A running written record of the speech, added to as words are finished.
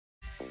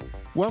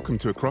Welcome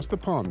to Across the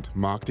Pond,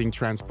 Marketing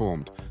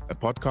Transformed, a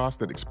podcast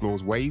that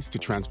explores ways to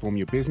transform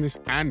your business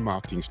and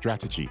marketing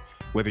strategy,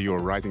 whether you're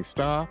a rising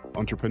star,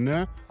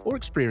 entrepreneur, or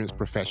experienced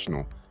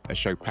professional. A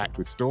show packed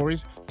with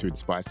stories to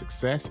inspire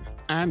success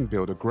and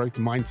build a growth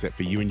mindset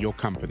for you and your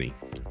company.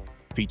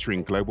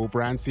 Featuring global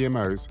brand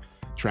CMOs,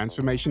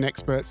 transformation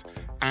experts,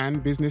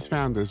 and business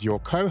founders, your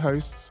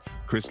co-hosts,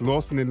 Chris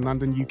Lawson in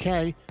London,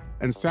 UK,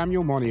 and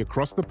Samuel Money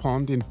across the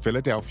pond in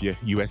Philadelphia,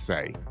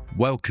 USA.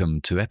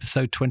 Welcome to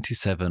episode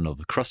 27 of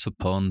Across the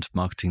Pond,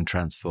 Marketing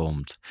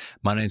Transformed.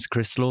 My name is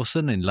Chris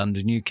Lawson in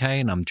London, UK,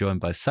 and I'm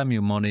joined by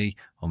Samuel Money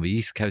on the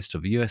east coast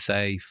of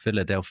USA,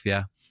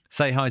 Philadelphia.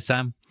 Say hi,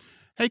 Sam.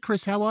 Hey,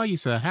 Chris, how are you,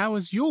 sir? How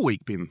has your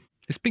week been?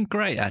 It's been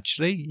great,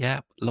 actually. Yeah,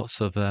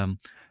 lots of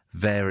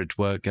varied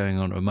work going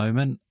on at the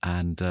moment,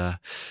 and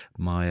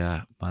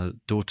my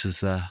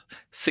daughter's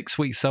 6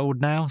 weeks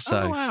old now,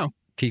 so wow.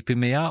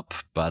 Keeping me up,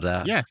 but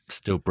yes,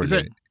 still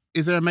brilliant.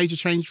 Is there a major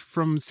change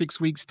from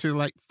 6 weeks to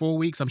like 4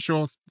 weeks? I'm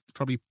sure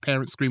probably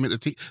parents screaming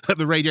at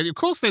the radio. Of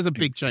course, there's a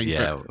big change.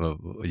 Yeah.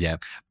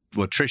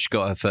 Well, Trish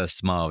got her first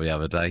smile the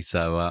other day,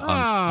 so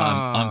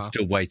I'm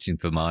still waiting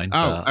for mine.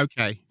 Oh,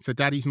 okay. So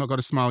Daddy's not got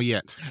a smile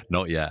yet.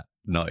 Not yet.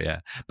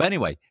 But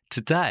anyway,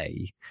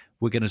 today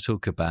we're going to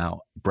talk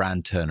about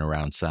brand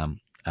turnaround, Sam.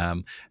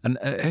 And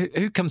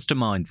who comes to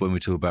mind when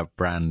we talk about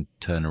brand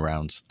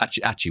turnarounds?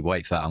 Actually,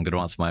 wait for that. I'm going to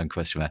answer my own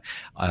question there.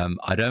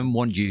 I don't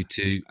want you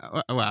to...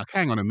 Well,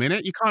 hang on a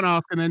minute. You can't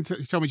ask and then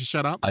tell me to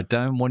shut up. I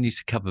don't want you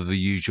to cover the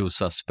usual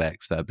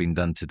suspects that have been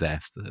done to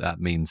death. That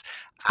means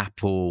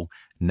Apple,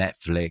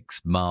 Netflix,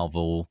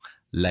 Marvel,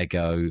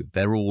 Lego.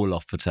 They're all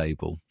off the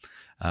table.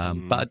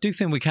 But I do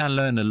think we can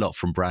learn a lot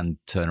from brand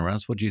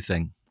turnarounds. What do you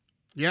think?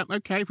 Yeah,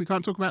 okay. If we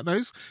can't talk about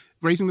those,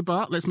 raising the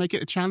bar, let's make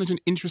it a challenge and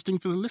interesting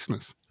for the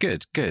listeners.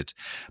 Good.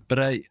 But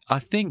I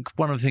think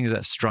one of the things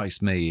that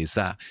strikes me is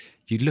that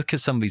you look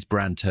at some of these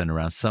brand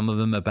turnarounds, some of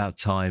them about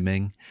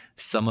timing,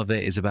 some of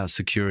it is about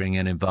securing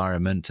an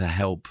environment to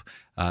help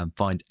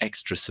find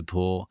extra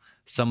support.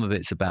 Some of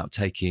it's about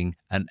taking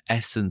an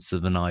essence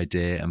of an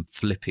idea and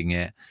flipping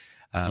it.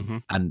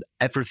 And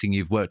everything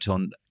you've worked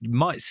on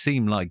might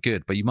seem like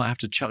good, but you might have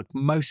to chuck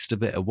most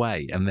of it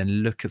away and then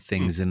look at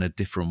things in a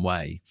different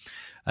way.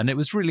 And it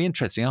was really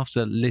interesting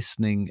after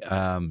listening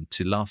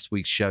to last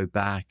week's show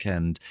back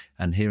and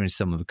hearing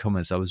some of the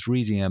comments. I was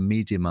reading a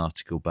Medium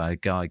article by a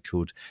guy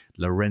called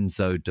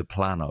Lorenzo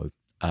Deplano,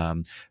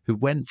 who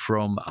went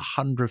from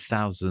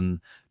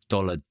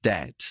 $100,000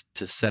 debt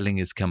to selling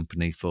his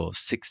company for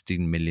 $16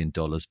 million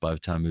by the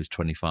time he was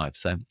 25.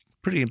 So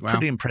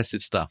pretty impressive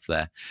stuff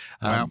there.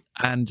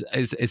 And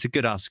it's a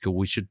good article.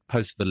 We should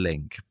post the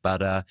link.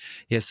 But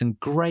he has some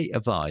great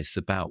advice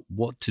about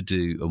what to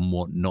do and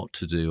what not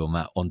to do on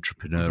that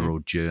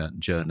entrepreneurial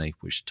journey,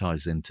 which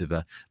ties into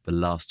the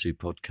last two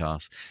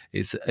podcasts.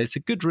 It's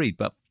a good read,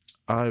 but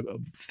the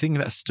thing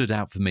that stood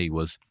out for me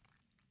was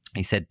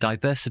he said,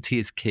 diversity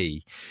is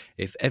key.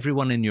 If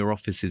everyone in your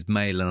office is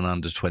male and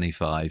under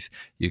 25,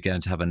 you're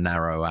going to have a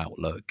narrow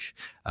outlook.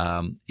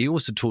 He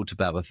also talked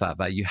about the fact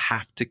that you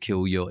have to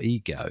kill your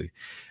ego.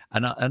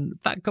 And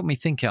that got me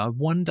thinking, I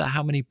wonder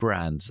how many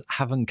brands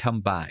haven't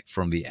come back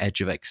from the edge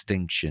of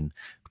extinction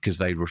because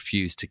they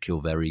refuse to kill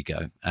their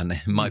ego. And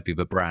it might be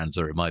the brands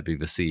or it might be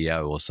the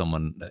CEO or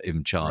someone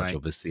in charge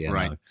of the CMO.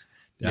 Right.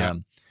 Yeah.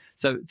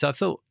 So I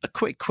thought a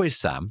quick quiz,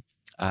 Sam,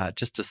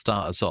 just to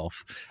start us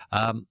off.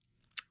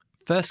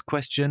 First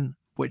question,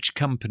 which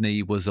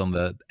company was on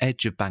the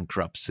edge of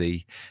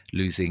bankruptcy,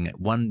 losing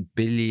 $1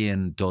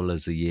 billion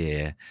a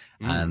year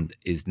and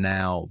is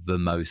now the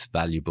most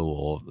valuable,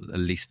 or at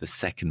least the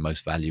second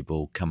most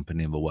valuable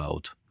company in the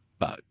world?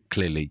 But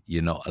clearly,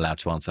 you're not allowed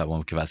to answer that one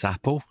because that's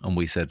Apple. And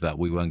we said that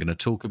we weren't going to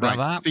talk about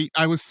that. See,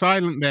 I was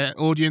silent there,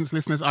 audience,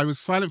 listeners. I was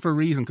silent for a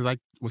reason because I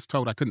was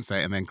told I couldn't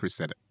say it and then Chris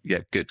said it. Yeah,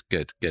 good.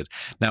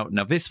 Now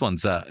this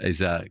one's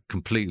is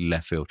completely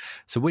left field.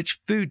 So which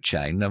food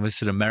chain, now this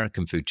is an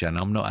American food chain,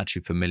 I'm not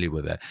actually familiar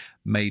with it,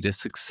 made a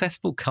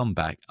successful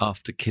comeback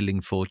after killing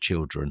 4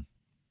 children?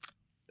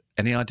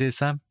 Any ideas,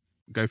 Sam?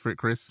 Go for it,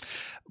 Chris.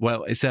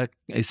 Well, it's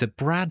a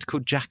brand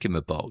called Jack in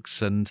the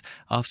Box, and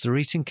after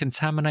eating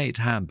contaminated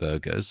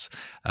hamburgers,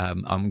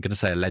 I'm going to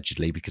say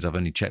allegedly because I've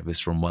only checked this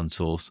from one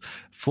source,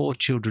 4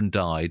 children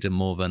died and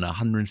more than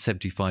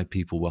 175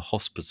 people were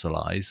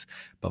hospitalized,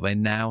 but they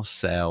now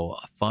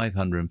sell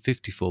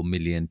 554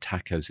 million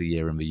tacos a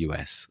year in the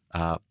US.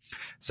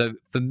 So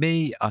for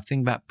me, I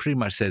think that pretty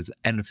much says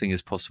anything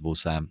is possible,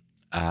 Sam.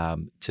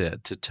 To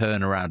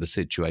turn around a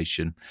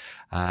situation,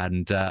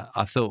 and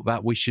I thought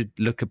that we should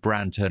look at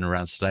brand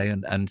turnarounds today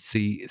and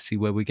see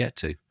where we get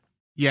to.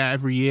 Yeah,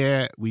 every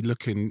year we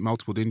look in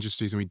multiple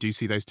industries and we do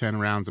see those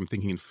turnarounds. I'm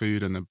thinking in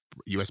food, and the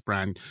US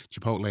brand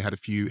Chipotle had a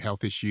few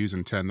health issues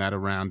and turned that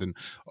around. And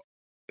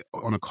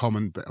on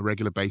a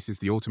regular basis,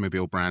 the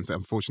automobile brands,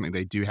 unfortunately,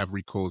 they do have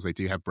recalls, they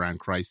do have brand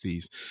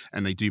crises,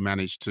 and they do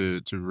manage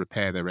to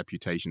repair their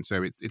reputation.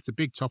 So it's a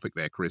big topic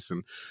there, Chris,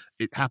 and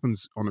it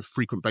happens on a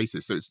frequent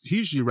basis. So it's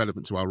hugely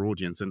relevant to our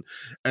audience. And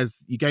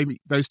as you gave me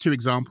those two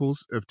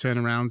examples of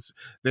turnarounds,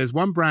 there's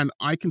one brand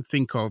I can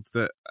think of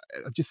that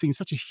I've just seen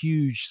such a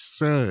huge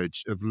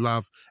surge of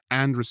love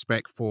and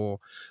respect for,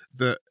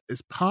 that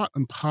is part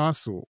and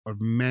parcel of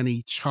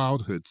many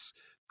childhoods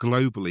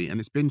globally, and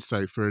it's been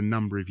so for a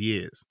number of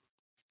years.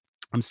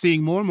 I'm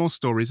seeing more and more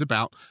stories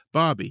about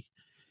Barbie.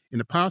 In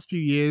the past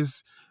few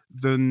years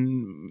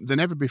than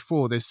ever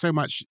before, there's so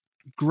much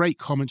great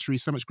commentary,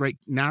 so much great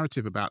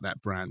narrative about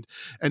that brand.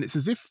 And it's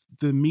as if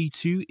the Me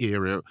Too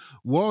era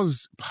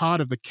was part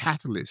of the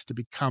catalyst to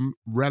become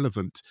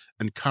relevant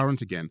and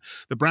current again.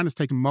 The brand has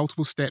taken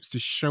multiple steps to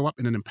show up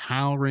in an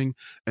empowering,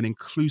 an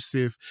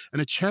inclusive,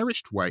 and a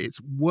cherished way.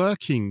 It's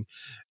working.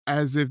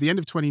 As of the end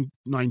of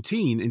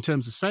 2019, in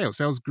terms of sales,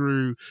 sales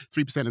grew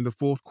 3% in the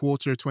fourth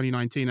quarter of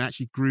 2019 and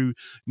actually grew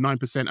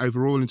 9%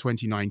 overall in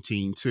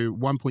 2019 to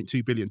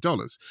 $1.2 billion,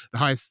 the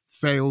highest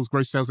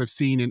gross sales they've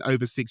seen in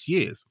over 6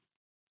 years.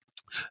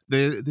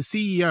 The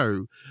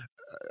CEO,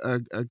 a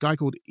guy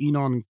called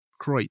Ynon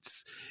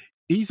Kruitz,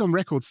 he's on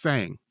record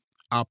saying,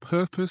 "Our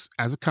purpose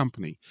as a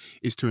company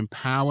is to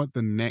empower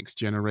the next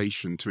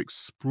generation to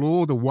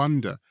explore the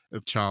wonder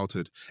of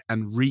childhood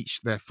and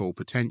reach their full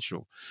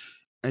potential."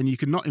 And you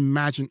cannot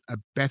imagine a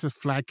better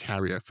flag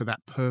carrier for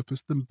that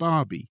purpose than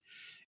Barbie,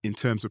 in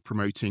terms of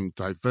promoting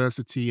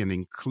diversity and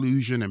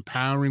inclusion,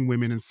 empowering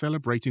women and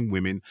celebrating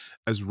women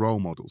as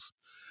role models.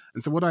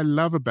 And so what I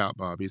love about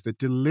Barbie is they're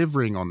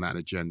delivering on that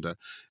agenda.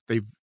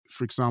 They've,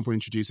 for example,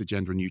 introduced a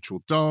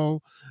gender-neutral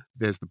doll.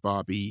 There's the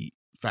Barbie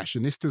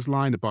Fashionistas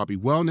line, the Barbie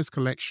Wellness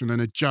Collection,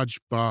 and a Judge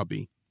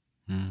Barbie.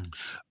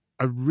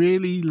 I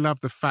really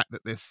love the fact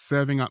that they're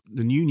serving up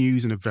the new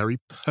news in a very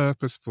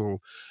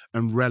purposeful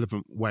and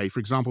relevant way. For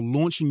example,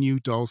 launching new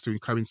dolls to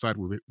coincide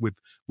with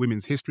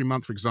Women's History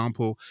Month. For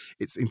example,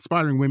 it's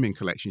Inspiring Women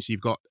collections.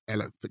 You've got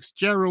Ella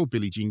Fitzgerald,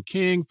 Billie Jean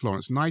King,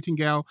 Florence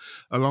Nightingale,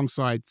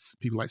 alongside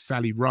people like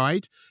Sally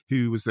Ride,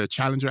 who was a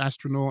Challenger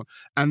astronaut,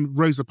 and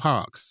Rosa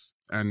Parks.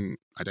 And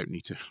I don't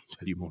need to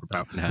tell you more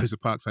about Rosa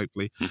Parks,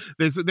 hopefully.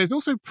 There's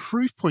also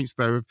proof points,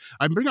 though,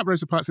 I bring up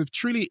Rosa Parks, of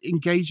truly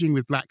engaging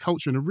with Black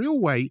culture in a real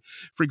way.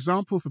 For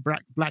example, for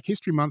Black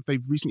History Month,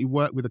 they've recently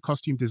worked with a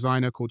costume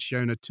designer called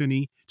Shiona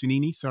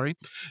Tunini,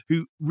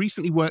 who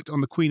recently worked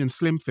on the Queen and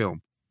Slim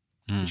film,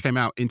 which came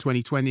out in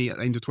 2020, at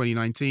the end of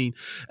 2019.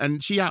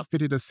 And she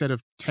outfitted a set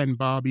of 10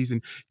 Barbies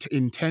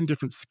in 10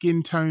 different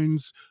skin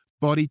tones,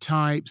 body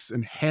types,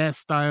 and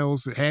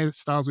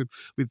hairstyles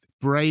with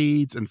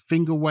braids and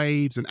finger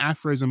waves and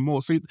afros and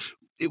more. So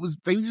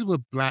these were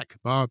Black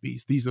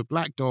Barbies. These are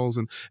Black dolls,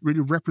 and really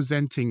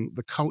representing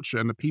the culture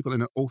and the people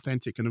in an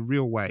authentic and a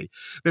real way.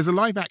 There's a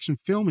live action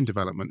film in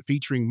development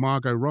featuring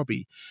Margot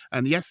Robbie.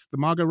 And yes, the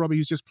Margot Robbie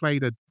who's just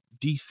played a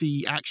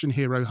DC action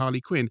hero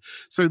Harley Quinn.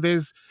 So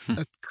there's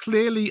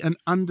clearly an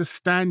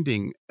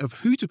understanding of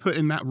who to put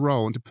in that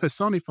role and to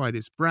personify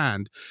this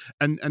brand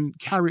and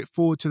carry it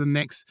forward to the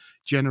next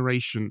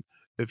generation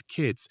of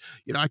kids.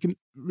 I can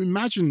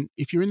imagine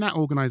if you're in that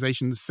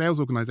organization, the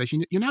sales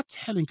organization, you're now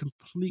telling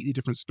completely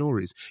different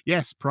stories.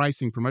 Yes,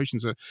 pricing,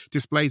 promotions,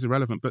 displays are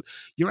relevant, but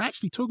you're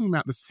actually talking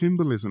about the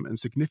symbolism and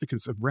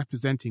significance of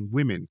representing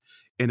women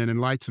in an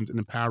enlightened and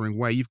empowering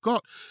way. You've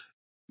got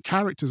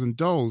characters and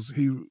dolls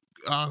who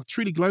are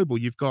truly global.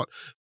 You've got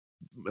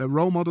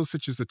role models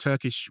such as the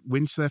Turkish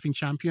windsurfing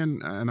champion,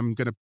 and I'm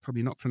going to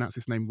probably not pronounce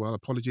this name well,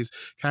 apologies,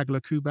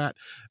 Kagla Kubat,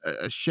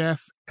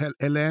 chef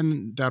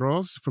Hélène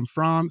Darroze from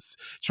France,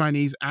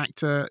 Chinese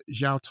actor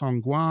Zhao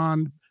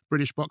Tongguan,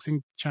 British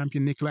boxing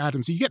champion Nicola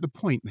Adams. You get the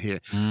point here.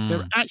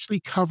 They're actually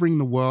covering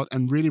the world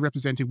and really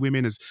representing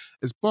women as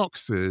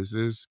boxers,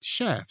 as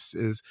chefs,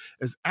 as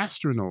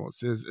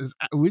astronauts, as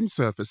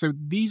windsurfers. So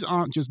these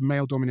aren't just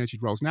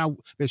male-dominated roles. Now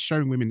they're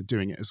showing women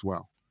doing it as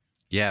well.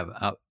 Yeah,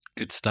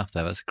 good stuff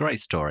there. That's a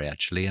great story,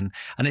 actually. And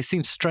it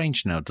seems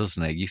strange now,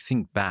 doesn't it? You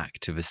think back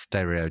to the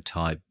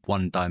stereotype,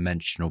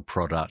 one-dimensional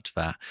product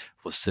that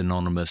was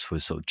synonymous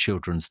with sort of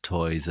children's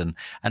toys, and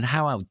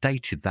how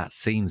outdated that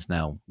seems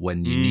now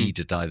when you need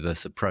a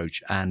diverse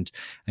approach, and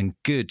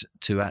good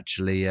to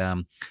actually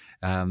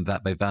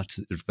that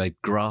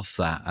they've grasped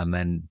that and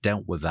then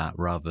dealt with that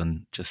rather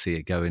than just see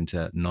it go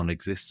into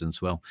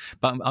non-existence. Well,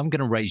 but I'm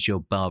going to raise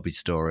your Barbie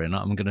story, and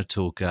I'm going to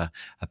talk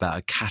about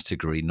a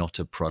category, not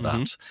a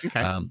product.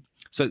 Okay.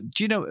 So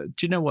do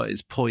you know what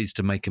is poised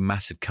to make a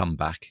massive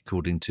comeback,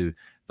 according to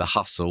The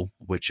Hustle,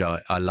 which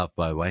I love,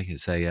 by the way.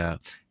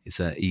 It's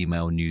an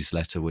email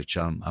newsletter which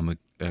I'm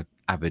a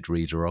avid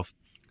reader of.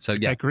 So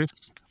yeah, okay,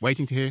 Chris,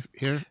 waiting to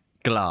hear.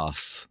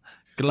 Glass.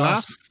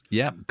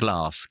 Yeah,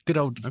 glass. Good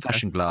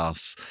old-fashioned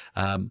glass.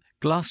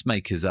 Glass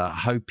makers are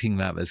hoping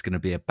that there's going to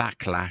be a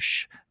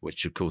backlash,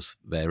 which of course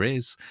there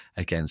is,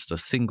 against a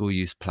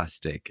single-use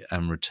plastic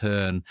and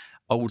return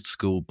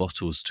old-school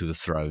bottles to the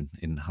throne,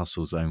 in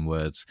Hustle's own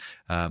words,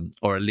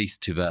 or at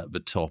least to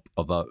the top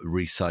of a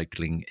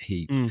recycling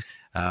heap.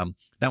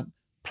 Now,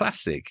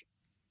 plastic,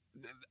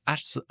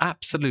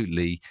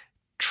 absolutely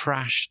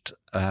trashed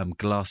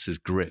glass's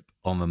grip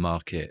on the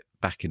market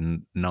back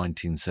in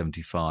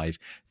 1975.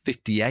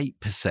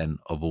 58%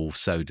 of all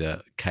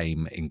soda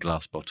came in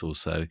glass bottles,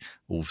 so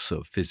all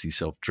sort of fizzy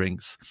soft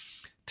drinks.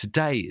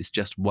 Today, it's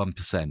just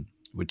 1%,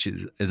 which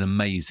is an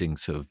amazing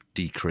sort of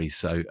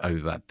decrease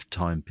over that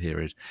time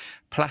period.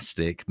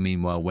 Plastic,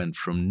 meanwhile, went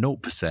from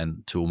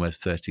 0% to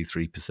almost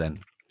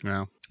 33%.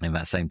 Wow. In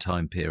that same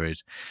time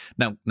period.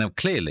 Now,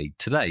 clearly,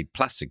 today,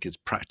 plastic is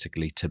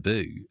practically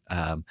taboo,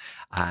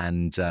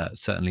 and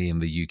certainly in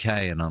the UK,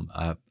 and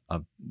I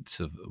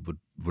sort of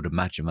would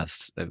imagine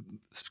that's the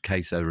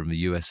case over in the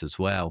US as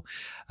well.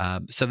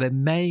 So there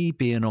may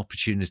be an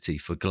opportunity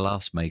for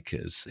glass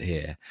makers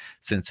here,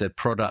 since their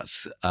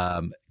products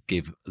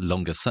give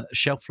longer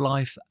shelf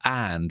life,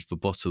 and the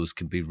bottles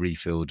can be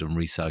refilled and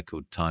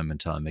recycled time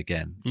and time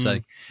again. So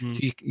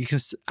you can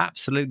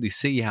absolutely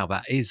see how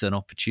that is an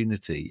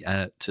opportunity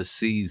to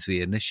seize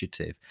the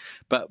initiative.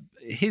 But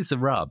here's the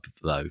rub,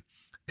 though,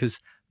 because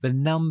the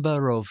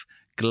number of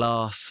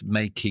glass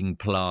making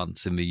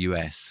plants in the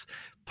US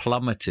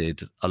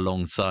plummeted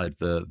alongside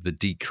the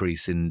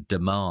decrease in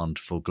demand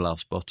for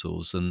glass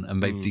bottles, and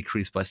they've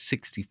decreased by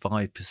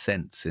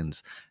 65%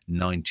 since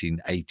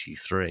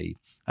 1983.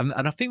 And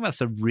I think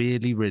that's a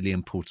really, really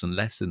important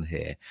lesson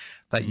here,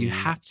 that you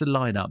have to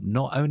line up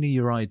not only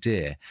your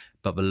idea,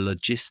 but the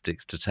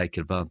logistics to take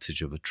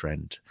advantage of a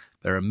trend.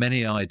 There are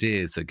many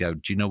ideas that go,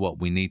 do you know what,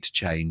 we need to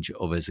change,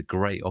 or there's a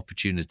great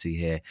opportunity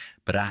here,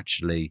 but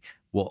actually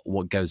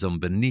what goes on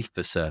beneath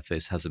the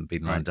surface hasn't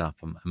been lined up,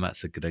 and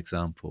that's a good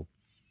example.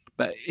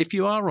 But if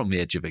you are on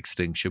the edge of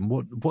extinction,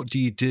 what do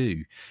you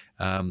do?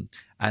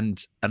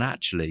 And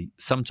actually,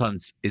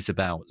 sometimes it's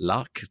about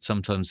luck.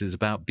 Sometimes it's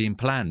about being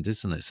planned,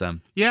 isn't it,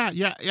 Sam? Yeah,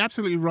 you're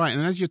absolutely right.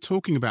 And as you're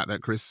talking about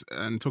that, Chris,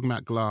 and talking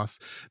about glass,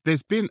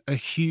 there's been a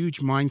huge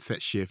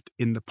mindset shift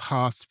in the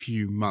past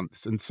few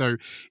months. And so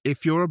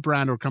if you're a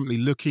brand or a company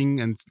looking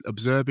and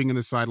observing on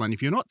the sideline,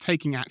 if you're not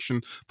taking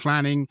action,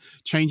 planning,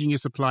 changing your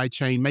supply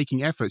chain,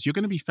 making efforts, you're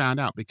going to be found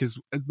out, because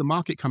as the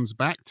market comes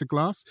back to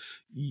glass,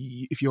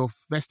 if you're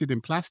vested in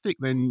plastic,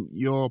 then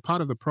you're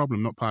part of the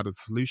problem, not part of the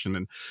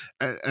solution.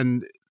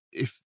 And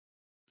if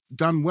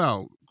done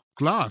well,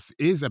 glass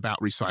is about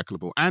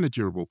recyclable and a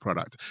durable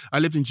product. I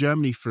lived in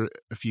Germany for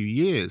a few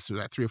years,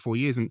 about 3 or 4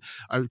 years, and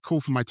I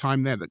recall from my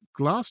time there that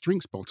glass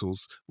drinks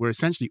bottles were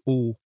essentially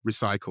all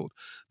recycled.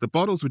 The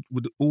bottles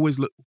would always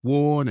look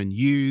worn and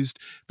used,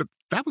 but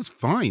that was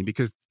fine,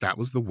 because that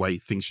was the way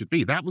things should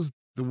be. That was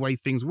the way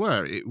things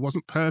were. It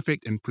wasn't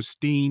perfect and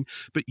pristine,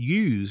 but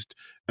used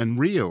and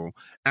real.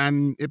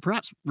 And it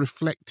perhaps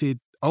reflected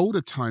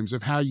older times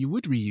of how you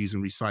would reuse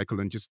and recycle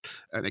and just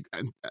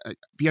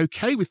be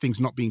okay with things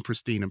not being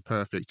pristine and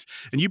perfect.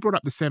 And you brought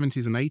up the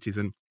 70s and 80s,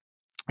 and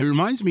it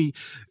reminds me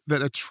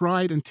that a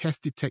tried and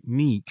tested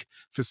technique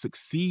for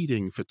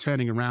succeeding, for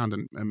turning around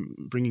and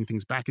bringing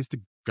things back, is to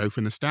go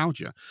for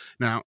nostalgia.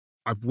 Now,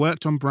 I've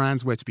worked on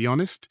brands where, to be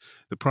honest,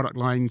 the product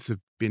lines have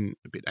been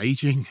a bit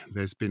aging.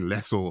 There's been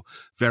less or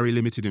very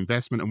limited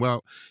investment. And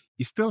well,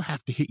 you still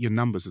have to hit your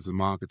numbers as a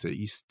marketer.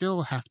 You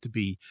still have to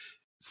be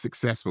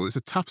successful. It's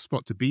a tough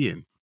spot to be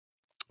in.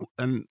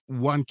 And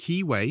one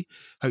key way,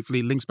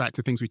 hopefully links back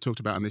to things we talked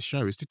about on this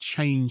show, is to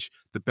change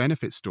the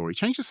benefit story.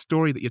 Change the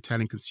story that you're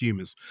telling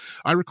consumers.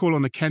 I recall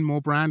on the Kenmore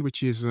brand,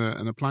 which is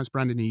an appliance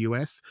brand in the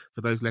US,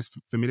 for those less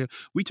familiar,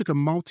 we took a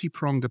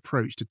multi-pronged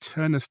approach to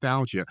turn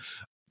nostalgia.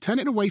 Turn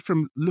it away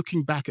from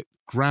looking back at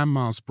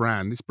grandma's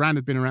brand. This brand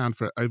had been around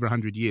for over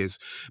 100 years,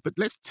 but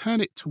let's turn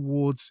it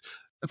towards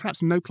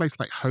perhaps no place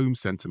like home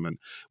sentiment.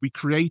 We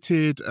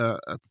created a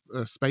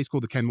space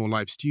called the Kenmore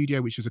Live Studio,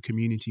 which is a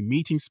community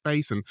meeting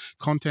space and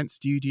content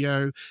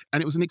studio.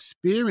 And it was an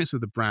experience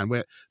of the brand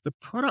where the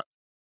product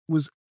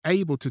was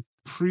able to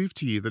prove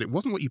to you that it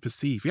wasn't what you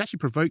perceive. We actually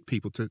provoked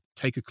people to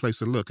take a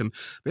closer look, and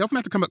they often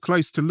had to come up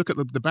close to look at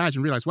the badge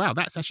and realize, wow,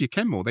 that's actually a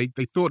Kenmore. They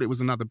thought it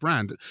was another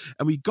brand,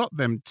 and we got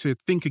them to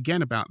think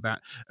again about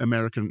that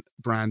American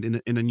brand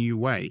in a new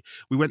way.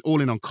 We went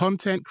all in on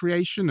content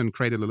creation and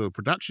created a little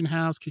production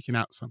house, kicking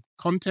out some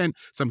content,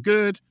 some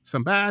good,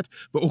 some bad,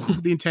 but all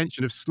with the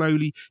intention of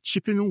slowly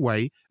chipping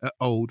away at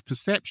old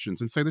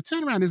perceptions. And so the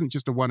turnaround isn't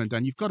just a one and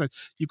done. You've got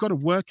to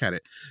work at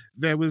it.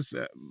 There was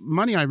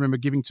money I remember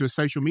giving to a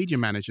social media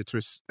manager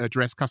to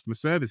address customer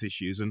service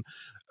issues and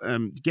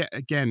get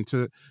again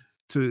to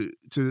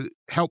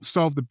help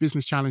solve the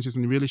business challenges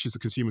and the real issues that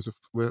consumers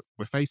were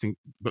facing.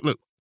 But look,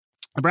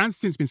 the brand's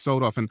since been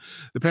sold off, and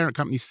the parent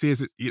company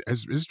Sears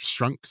has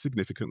shrunk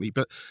significantly,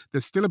 but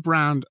there's still a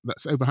brand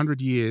that's over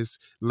 100 years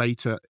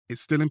later.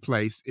 It's still in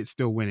place. It's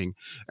still winning.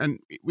 And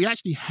we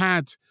actually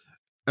had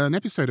an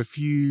episode a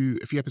few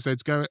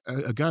episodes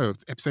ago,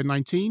 episode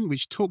 19,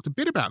 which talked a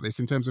bit about this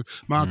in terms of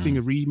marketing,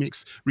 a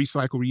remix,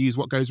 recycle, reuse,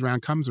 what goes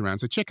around comes around.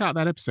 So check out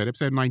that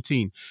episode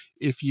 19,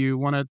 if you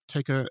want to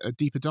take a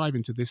deeper dive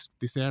into this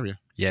area.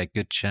 Yeah,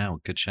 good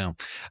shout.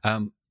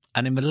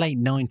 And in the late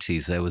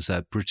 90s, there was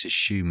a British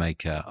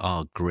shoemaker,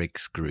 R.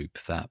 Griggs Group,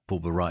 that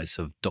bought the rights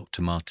of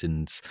Dr.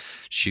 Martens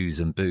shoes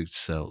and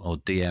boots, or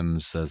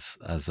DMs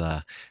as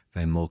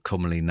they're more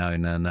commonly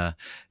known. And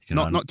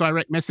not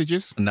direct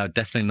messages. No,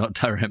 definitely not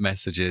direct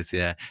messages.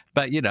 Yeah,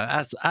 but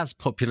as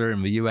popular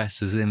in the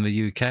US as in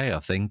the UK, I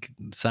think.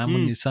 Sam,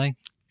 wouldn't you say?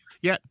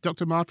 Yeah,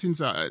 Dr. Martens,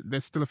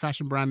 they're still a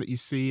fashion brand that you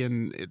see,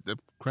 and they're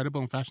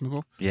credible and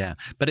fashionable. Yeah,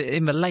 but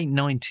in the late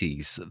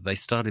 90s, they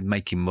started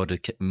making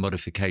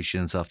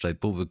modifications after they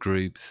bought the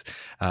group,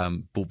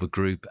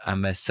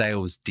 and their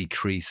sales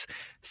decreased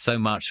so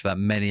much that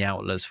many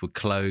outlets were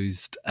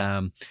closed.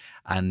 And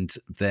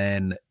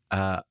then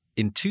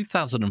in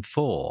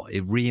 2004,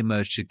 it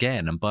re-emerged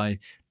again. And by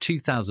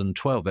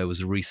 2012, there was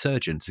a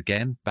resurgence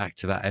again, back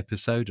to that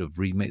episode of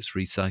Remix,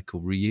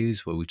 Recycle,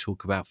 Reuse, where we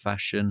talk about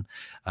fashion.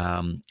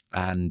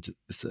 And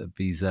so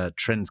these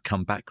trends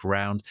come back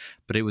around.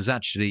 But it was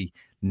actually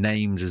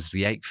named as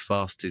the 8th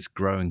fastest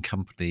growing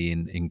company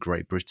in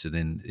Great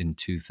Britain in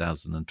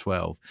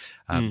 2012.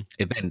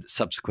 It then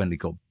subsequently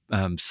got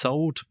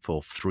sold for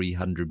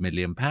 £300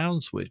 million,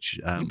 which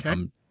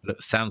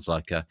sounds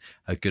like a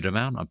good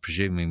amount. I'm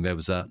presuming there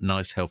was a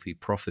nice, healthy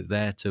profit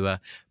there to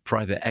a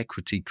private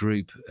equity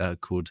group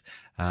called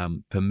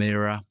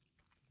Permira,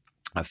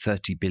 a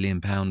 £30 billion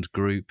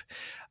group.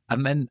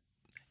 And then,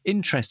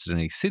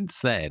 interestingly, since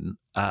then,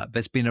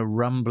 there's been a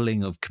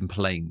rumbling of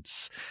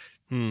complaints,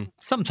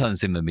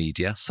 sometimes in the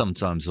media,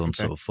 sometimes on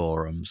sort of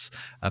forums,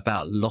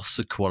 about loss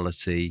of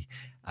quality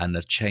and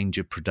a change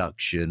of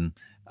production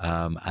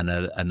and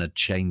a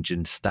change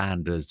in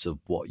standards of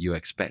what you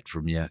expect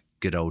from your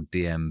good old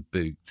DM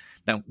boot.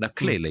 Now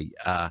clearly,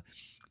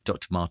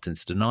 Dr.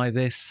 Martens deny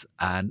this,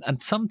 and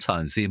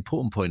sometimes the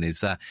important point is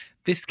that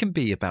this can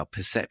be about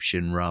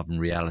perception rather than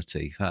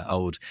reality. That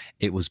old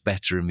 "it was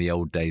better in the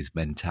old days"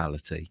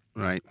 mentality.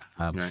 Right.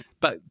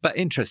 But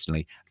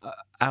interestingly,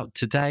 out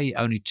today,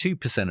 only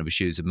 2% of the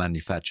shoes are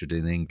manufactured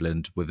in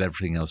England, with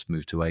everything else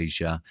moved to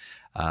Asia.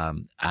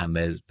 And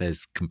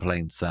there's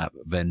complaints that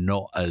they're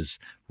not as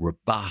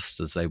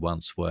robust as they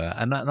once were.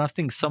 And I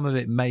think some of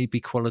it may be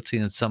quality,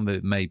 and some of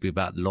it may be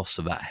about loss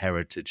of that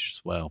heritage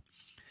as well.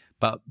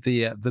 But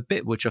the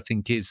bit which I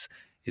think is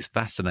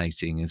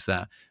fascinating is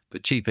that the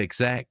chief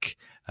exec,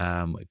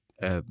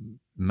 a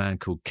man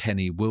called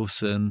Kenny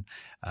Wilson,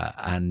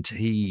 and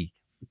he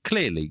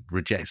clearly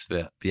rejects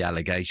the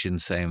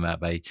allegations, saying that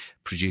they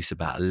produce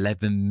about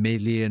 11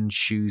 million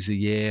shoes a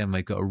year, and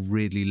they've got a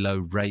really low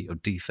rate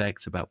of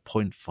defects, about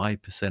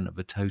 0.5% of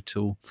the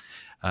total.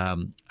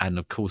 And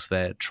of course,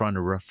 they're trying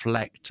to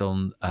reflect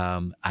on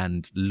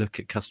and look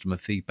at customer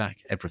feedback,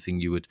 everything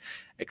you would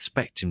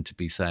expect him to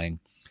be saying.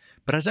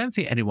 But I don't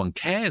think anyone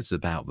cares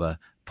about the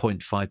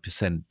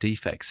 0.5%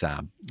 defect,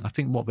 Sam. I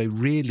think what they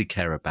really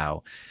care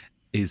about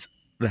is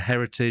the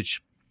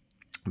heritage,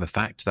 the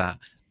fact that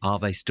are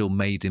they still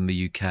made in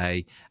the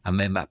UK, and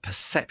then that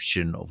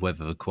perception of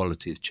whether the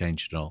quality has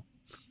changed or not.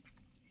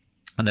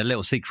 And a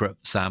little secret,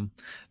 Sam,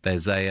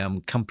 there's a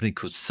company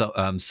called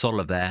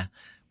Solivare,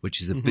 which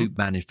is a boot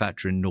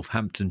manufacturer in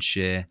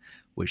Northamptonshire,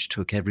 which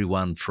took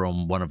everyone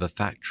from one of the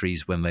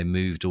factories when they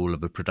moved all of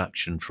the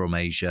production from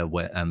Asia,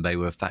 and they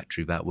were a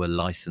factory that were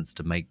licensed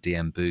to make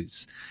DM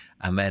boots.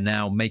 And they're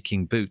now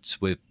making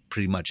boots with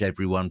pretty much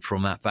everyone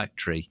from that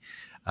factory.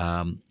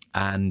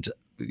 And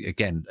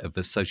again,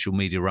 the social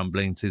media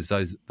rumblings is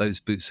those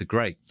boots are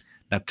great.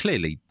 Now,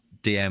 clearly,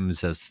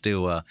 DMs are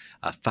still a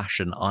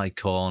fashion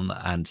icon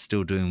and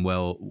still doing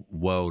well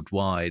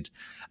worldwide.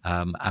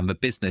 And the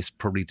business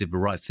probably did the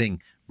right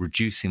thing,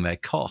 reducing their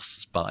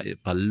costs by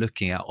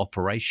looking at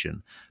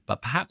operation.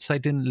 But perhaps they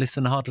didn't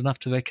listen hard enough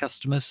to their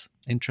customers.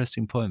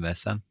 Interesting point there,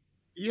 Sam.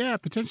 Yeah,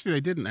 potentially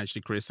they didn't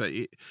actually, Chris.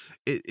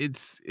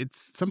 It's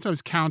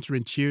sometimes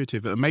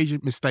counterintuitive. A major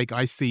mistake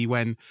I see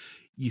when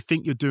you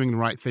think you're doing the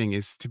right thing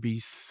is to be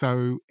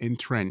so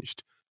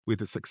entrenched with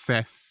the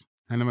success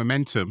and the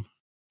momentum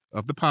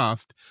of the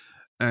past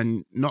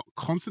and not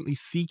constantly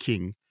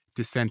seeking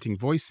dissenting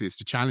voices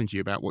to challenge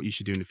you about what you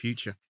should do in the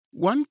future.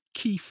 One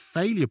key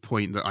failure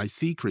point that I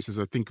see, Chris, as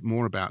I think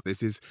more about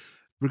this is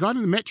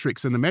regarding the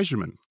metrics and the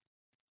measurement.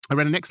 I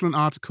read an excellent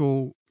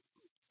article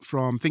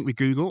from Think with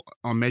Google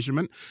on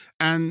measurement,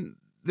 and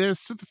there's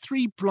sort of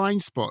 3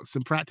 blind spots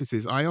and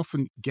practices I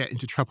often get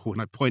into trouble when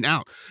I point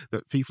out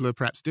that people are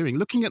perhaps doing.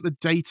 Looking at the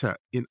data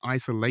in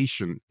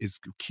isolation is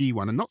a key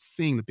one, and not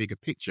seeing the bigger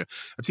picture.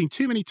 I've seen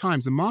too many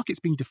times the market's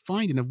being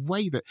defined in a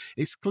way that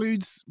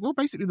excludes, well,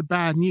 basically the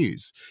bad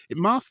news. It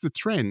masks the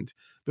trend,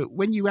 but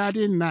when you add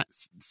in that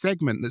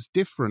segment that's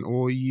different,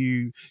 or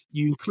you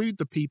include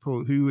the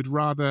people who would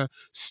rather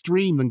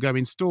stream than go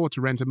in store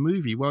to rent a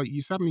movie, well,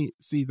 you suddenly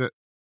see that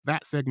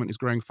segment is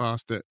growing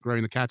faster,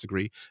 growing the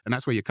category, and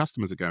that's where your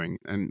customers are going.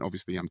 And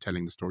obviously, I'm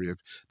telling the story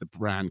of the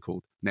brand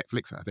called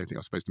Netflix. I don't think I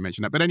was supposed to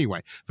mention that. But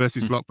anyway,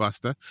 versus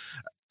Blockbuster.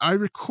 I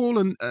recall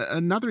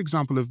another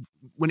example of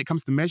when it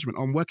comes to measurement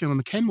on working on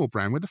the Kenmore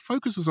brand, where the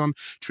focus was on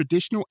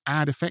traditional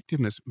ad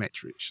effectiveness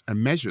metrics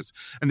and measures.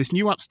 And this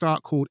new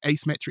upstart called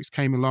Ace Metrics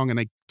came along and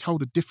they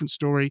told a different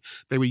story.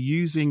 They were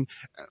using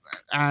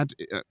ad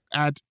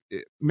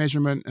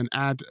measurement and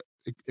ad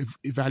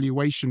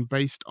evaluation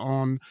based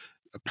on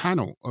a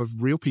panel of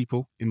real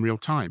people in real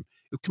time.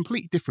 It was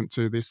completely different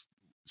to this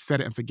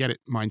set it and forget it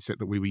mindset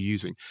that we were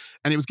using.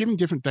 And it was giving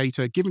different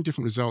data, giving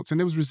different results, and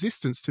there was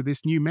resistance to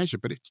this new measure.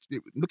 But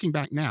looking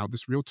back now,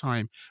 this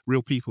real-time,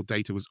 real people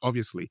data was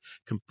obviously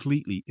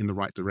completely in the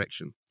right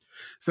direction.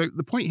 So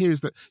the point here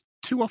is that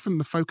too often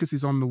the focus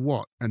is on the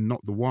what and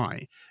not the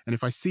why. And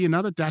if I see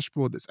another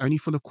dashboard that's only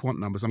full of quant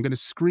numbers, I'm going to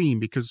scream,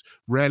 because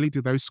rarely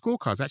do those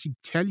scorecards actually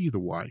tell you the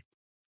why.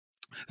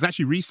 There's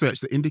actually research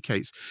that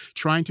indicates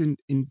trying to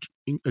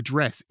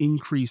address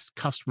increased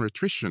customer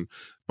attrition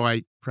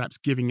by perhaps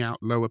giving out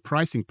lower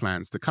pricing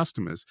plans to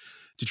customers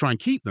to try and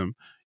keep them,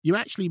 you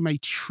actually may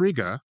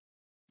trigger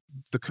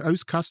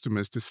those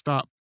customers to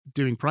start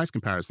doing price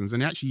comparisons,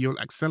 and actually you'll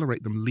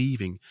accelerate them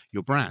leaving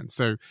your brand.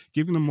 So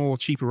giving them more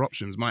cheaper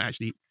options might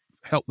actually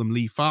help them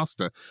leave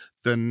faster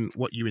than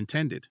what you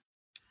intended.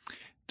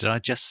 Did I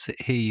just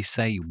hear you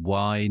say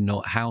why,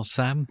 not how,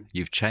 Sam?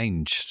 You've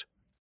changed.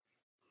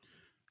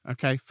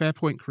 Okay, fair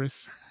point,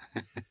 Chris.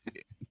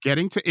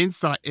 Getting to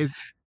insight is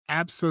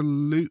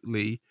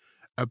absolutely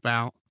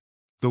about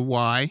the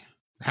why.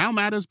 How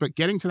matters, but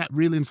getting to that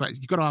real insight,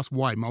 you've got to ask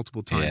why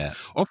multiple times. Yeah.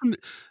 Often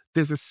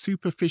there's a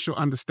superficial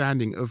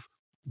understanding of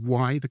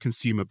why the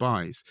consumer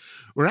buys.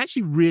 We're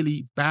actually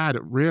really bad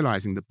at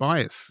realizing the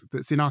bias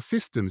that's in our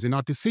systems, in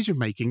our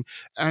decision-making,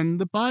 and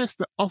the bias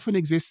that often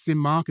exists in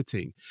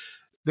marketing.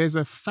 There's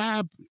a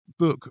fab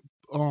book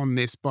on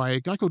this by a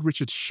guy called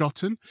Richard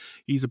Shotton.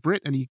 He's a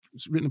Brit, and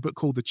he's written a book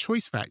called The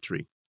Choice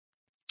Factory.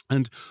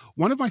 And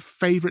one of my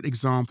favorite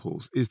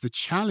examples is the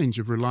challenge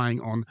of relying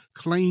on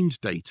claimed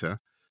data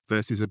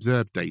versus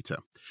observed data.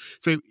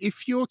 So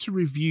if you're to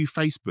review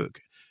Facebook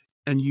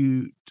and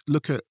you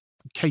look at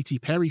Katy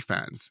Perry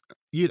fans,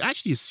 you'd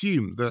actually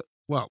assume that,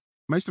 well,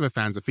 most of her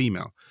fans are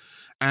female.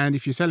 And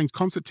if you're selling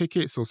concert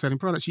tickets or selling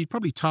products, you'd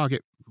probably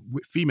target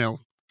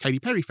female Katy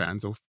Perry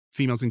fans or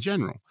females in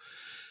general.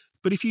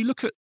 But if you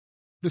look at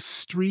the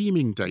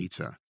streaming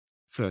data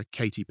for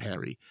Katy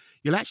Perry,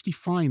 you'll actually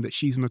find that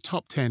she's in the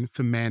top 10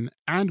 for men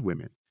and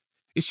women.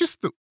 It's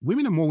just that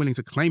women are more willing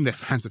to claim they're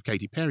fans of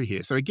Katy Perry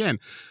here. So again,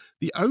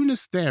 the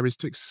onus there is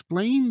to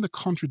explain the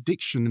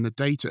contradiction in the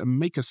data and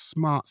make a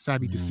smart,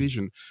 savvy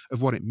decision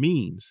of what it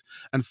means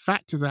and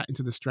factor that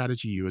into the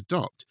strategy you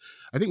adopt.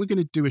 I think we're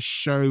going to do a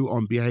show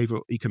on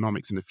behavioral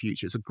economics in the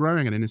future. It's a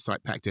growing and an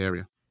insight-packed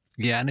area.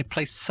 Yeah, and it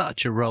plays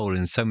such a role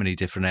in so many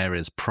different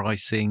areas: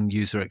 pricing,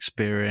 user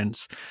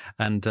experience,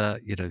 and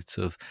sort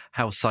of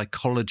how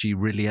psychology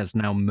really has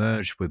now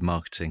merged with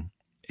marketing.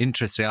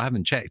 Interesting, I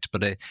haven't checked,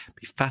 but it'd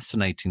be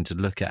fascinating to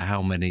look at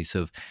how many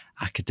sort of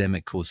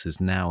academic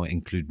courses now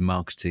include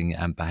marketing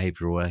and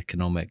behavioral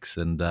economics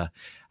and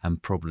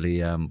probably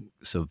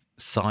sort of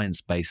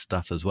science-based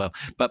stuff as well.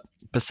 But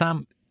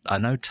Sam, I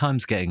know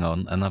time's getting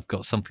on, and I've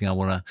got something I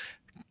want to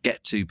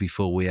get to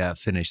before we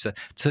finish.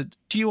 So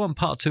do you want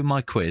part 2 of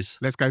my quiz?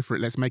 Let's go for it.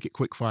 Let's make it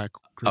quick fire,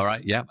 Chris. All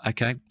right, yeah,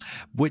 okay.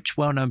 Which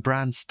well-known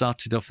brand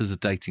started off as a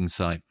dating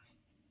site?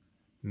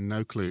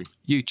 No clue.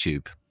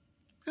 YouTube.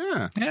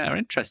 Yeah,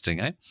 interesting,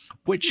 eh?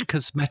 Which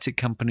cosmetic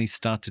company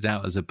started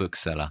out as a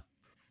bookseller?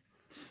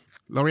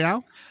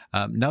 L'Oreal?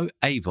 No,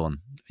 Avon.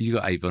 You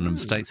got Avon in the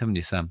States, haven't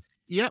you, Sam?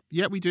 Yep,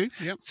 we do.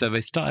 Yep. So they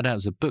started out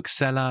as a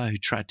bookseller who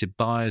attracted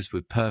buyers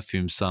with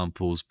perfume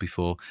samples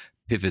before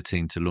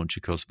pivoting to launch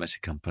a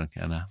cosmetic company,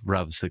 and a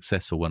rather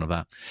successful one of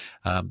that.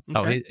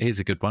 Okay. Here's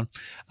a good one.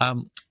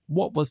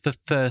 What was the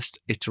first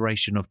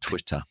iteration of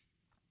Twitter?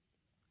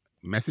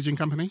 Messaging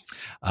company?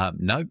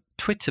 No,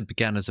 Twitter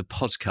began as a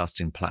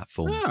podcasting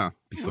platform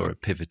before it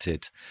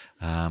pivoted.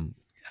 And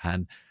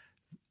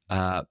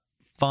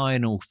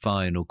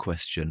final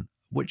question.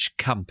 Which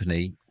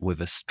company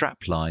with a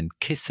strapline,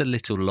 Kiss a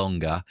Little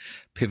Longer,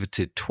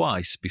 pivoted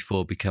twice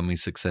before becoming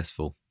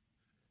successful?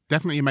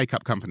 Definitely a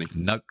makeup company.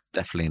 Nope,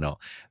 definitely not.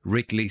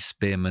 Wrigley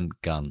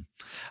Spearmint Gun.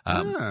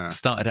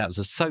 Started out as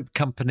a soap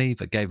company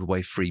that gave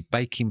away free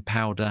baking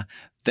powder,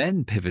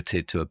 then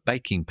pivoted to a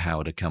baking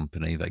powder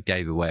company that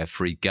gave away a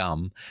free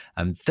gum,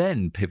 and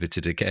then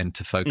pivoted again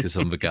to focus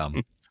on the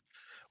gum.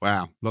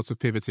 Wow, lots of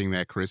pivoting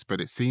there, Chris, but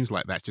it seems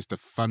like that's just a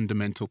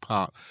fundamental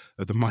part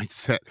of the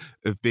mindset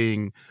of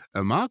being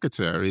a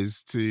marketer,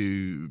 is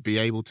to be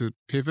able to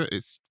pivot.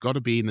 It's got to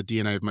be in the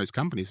DNA of most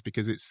companies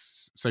because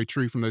it's so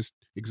true from those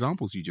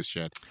examples you just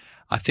shared.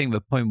 I think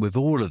the point with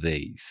all of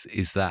these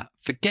is that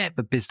forget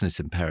the business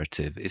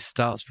imperative. It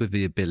starts with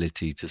the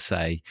ability to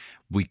say,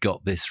 we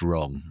got this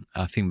wrong.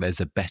 I think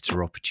there's a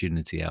better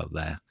opportunity out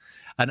there.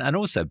 And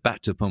also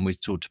back to the point we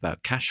talked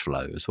about cash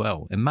flow as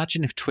well.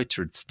 Imagine if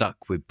Twitter had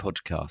stuck with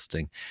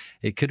podcasting.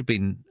 It could have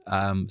been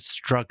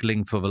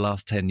struggling for the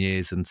last 10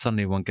 years, and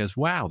suddenly one goes,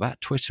 wow,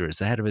 that Twitter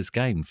is ahead of its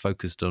game,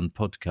 focused on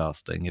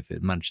podcasting, if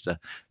it managed to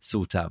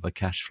sort out the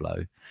cash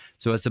flow.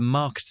 So as a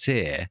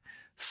marketeer,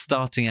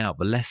 starting out,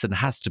 the lesson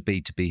has to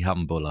be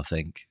humble, I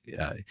think.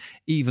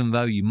 Even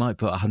though you might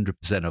put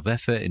 100% of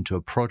effort into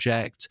a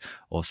project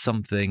or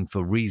something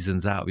for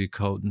reasons out of your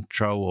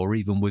control or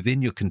even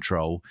within your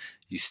control,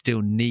 you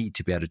still need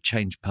to be able to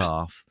change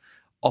path,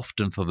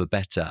 often for the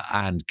better,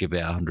 and give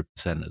it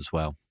 100% as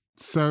well.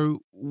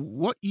 So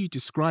what you're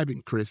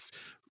describing, Chris,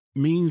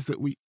 means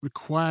that we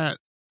require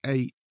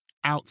a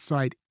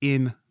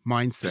outside-in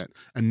mindset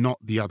and not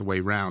the other way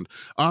around.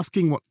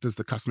 Asking what does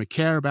the customer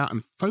care about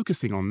and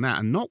focusing on that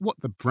and not what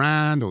the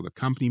brand or the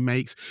company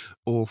makes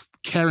or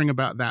caring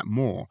about that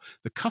more.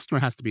 The customer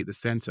has to be at the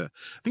center.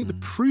 I think the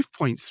proof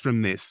points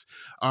from this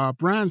are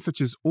brands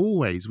such as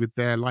Always with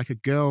their Like a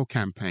Girl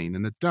campaign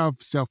and the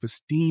Dove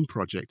Self-Esteem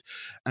Project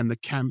and the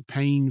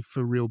campaign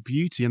for Real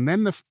Beauty and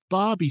then the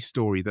Barbie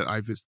story that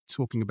I was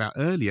talking about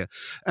earlier.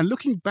 And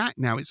looking back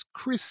now, it's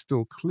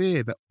crystal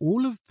clear that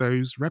all of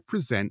those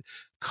represent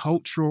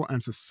cultural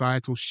and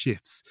societal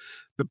shifts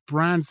that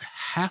brands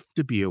have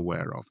to be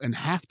aware of and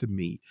have to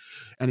meet.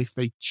 And if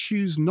they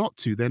choose not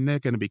to, then they're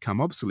going to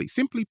become obsolete.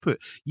 Simply put,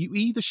 you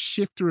either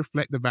shift to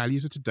reflect the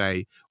values of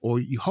today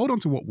or you hold on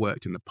to what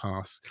worked in the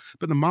past,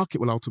 but the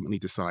market will ultimately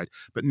decide.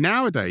 But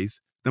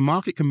nowadays, the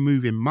market can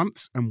move in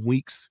months and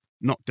weeks,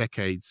 not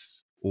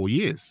decades or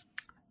years.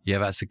 Yeah,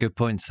 that's a good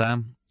point,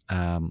 Sam.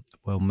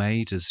 Well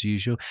made, as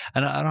usual.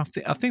 And I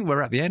think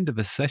we're at the end of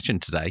the session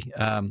today.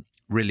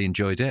 Really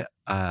enjoyed it.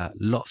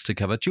 Lots to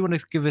cover. Do you want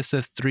to give us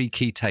 3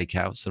 key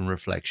takeouts and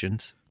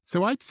reflections?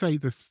 So I'd say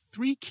the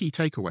 3 key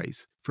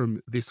takeaways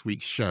from this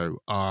week's show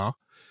are,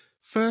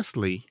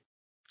 firstly,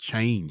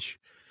 change.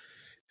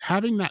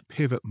 Having that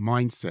pivot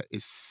mindset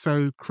is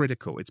so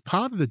critical. It's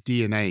part of the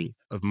DNA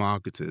of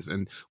marketers,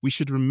 and we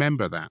should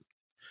remember that.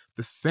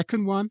 The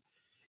second one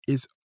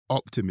is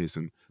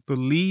optimism,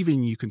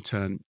 believing you can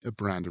turn a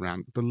brand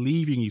around,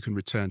 believing you can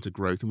return to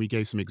growth, and we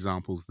gave some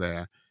examples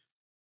there.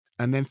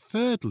 And then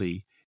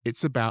thirdly,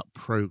 it's about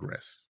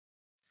progress.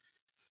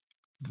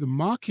 The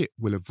market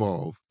will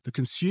evolve, the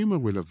consumer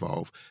will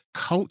evolve,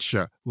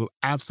 culture will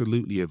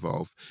absolutely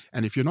evolve.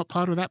 And if you're not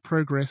part of that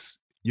progress,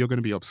 you're going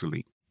to be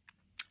obsolete.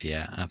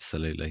 Yeah,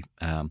 absolutely.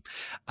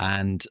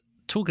 And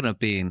talking of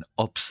being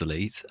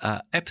obsolete,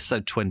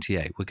 episode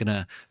 28, we're going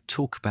to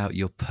talk about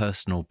your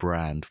personal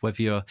brand.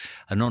 Whether you're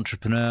an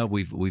entrepreneur,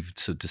 we've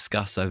sort of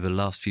discussed over the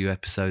last few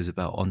episodes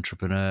about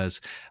entrepreneurs,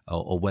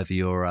 or whether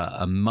you're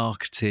a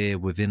marketeer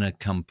within a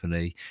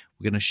company,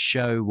 we're going to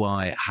show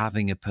why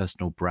having a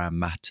personal brand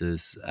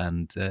matters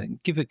and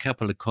give a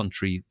couple of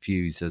contrary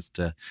views as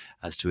to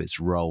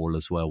its role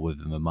as well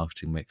within the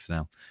marketing mix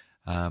now.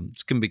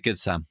 It's going to be good,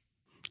 Sam.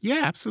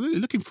 Yeah, absolutely.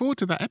 Looking forward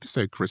to that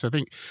episode, Chris. I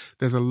think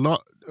there's a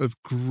lot of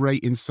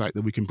great insight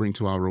that we can bring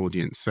to our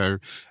audience. So,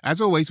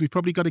 as always, we've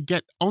probably got to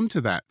get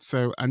onto that.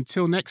 So,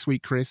 until next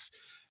week, Chris,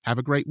 have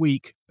a great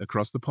week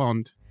across the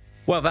pond.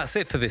 Well, that's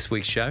it for this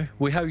week's show.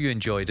 We hope you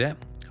enjoyed it.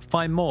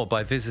 Find more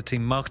by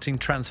visiting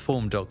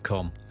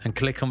marketingtransformed.com and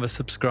click on the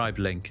subscribe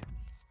link.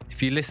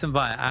 If you listen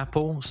via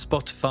Apple,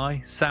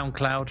 Spotify,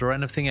 SoundCloud, or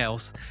anything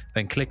else,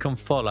 then click on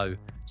follow,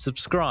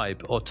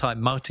 subscribe, or type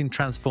Marketing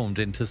Transformed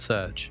into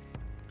search.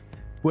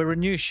 We're a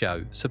new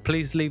show, so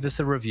please leave us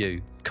a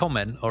review,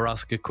 comment, or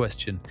ask a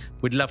question.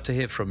 We'd love to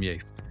hear from you.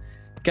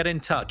 Get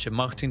in touch at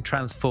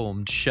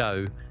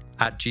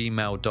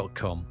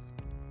marketingtransformedshow@gmail.com.